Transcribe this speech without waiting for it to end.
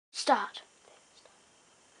Start.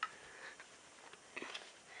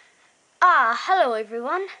 Hello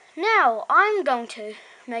everyone. Now I'm going to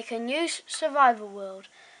make a new survival world.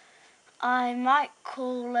 I might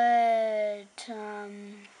call it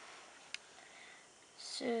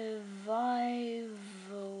Survival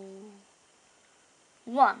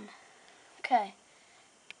 1. Okay.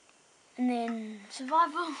 And then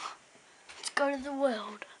Survival. Let's go to the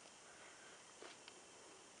world.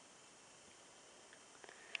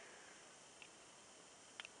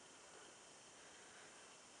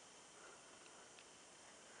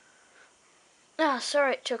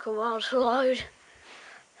 Sorry it took a while to load.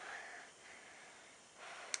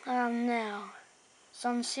 Now,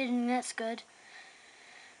 sun setting, that's good.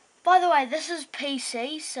 By the way, this is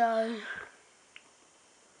PC, so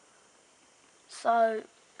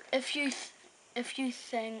if you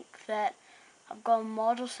think that I've got a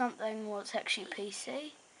mod or something, well, it's actually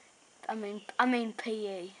PC. I mean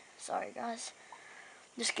PE. Sorry, guys.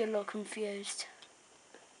 Just get a little confused.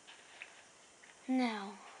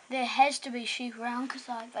 Now, there has to be sheep around because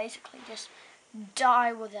I basically just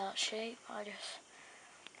die without sheep. I just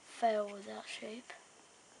fail without sheep.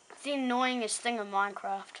 It's the annoyingest thing in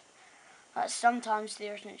Minecraft. Like, sometimes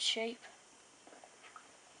there isn't sheep.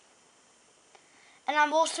 And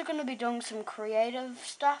I'm also going to be doing some creative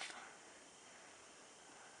stuff.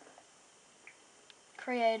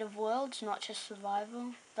 Creative worlds, not just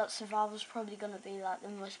survival. But survival's probably going to be like the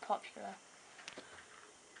most popular.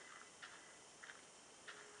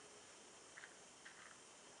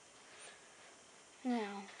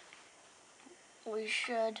 Now, we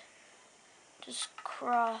should just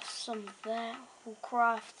craft some of that. We'll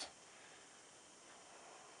craft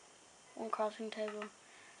one crafting table.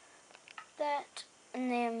 That,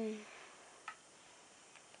 and then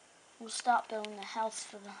we'll start building a house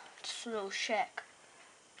for just a little shack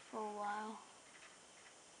for a while.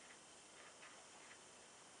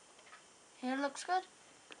 Here looks good?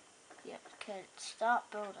 Yep, okay, start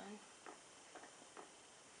building.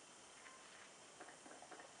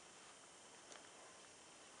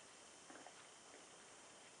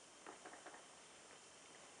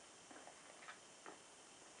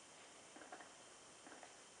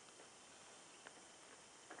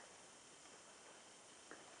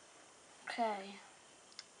 Okay.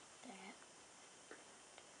 That.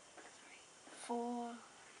 3, 4.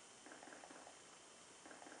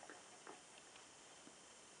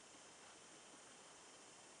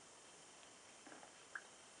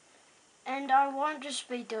 And I won't just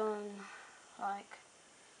be doing, I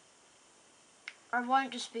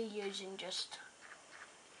won't just be using just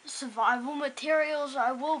survival materials.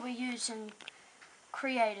 I will be using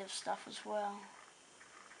creative stuff as well.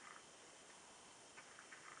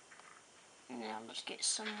 Now let's get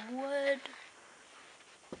some wood.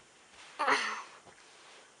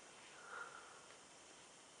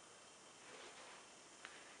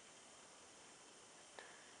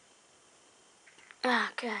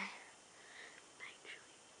 Okay.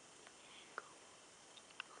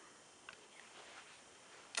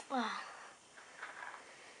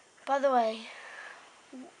 By the way,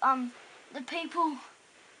 the people,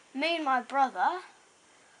 me and my brother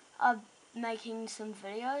are making some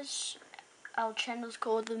videos. Our channel's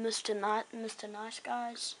called the Mr. Nice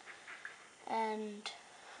Guys, and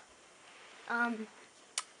I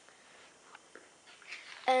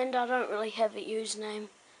don't really have a username.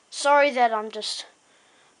 Sorry that I'm just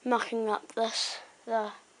mucking up the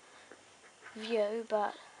view,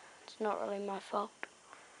 but it's not really my fault.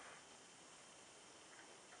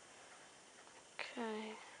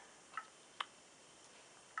 Okay.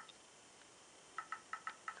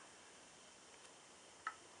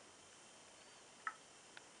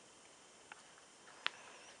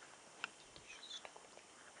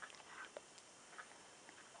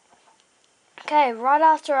 Okay, right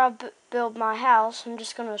after I build my house, I'm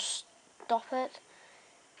just going to stop it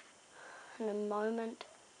in a moment.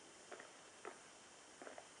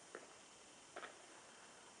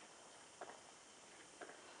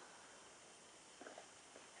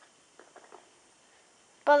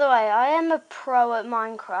 By the way, I am a pro at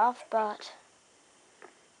Minecraft, but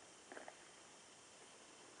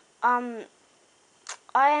I'm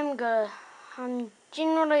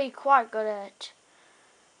generally quite good at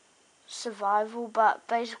survival, but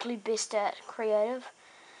basically best at creative.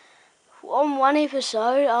 On one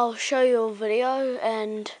episode, I'll show you a video,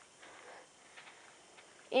 and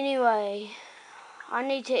anyway, I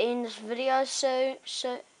need to end this video so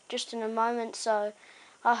just in a moment, so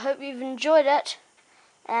I hope you've enjoyed it.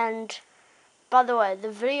 And by the way,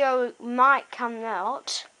 the video might come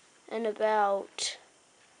out in about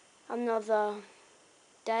another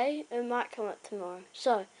day. It might come out tomorrow.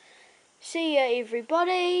 So See ya,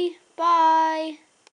 everybody. Bye.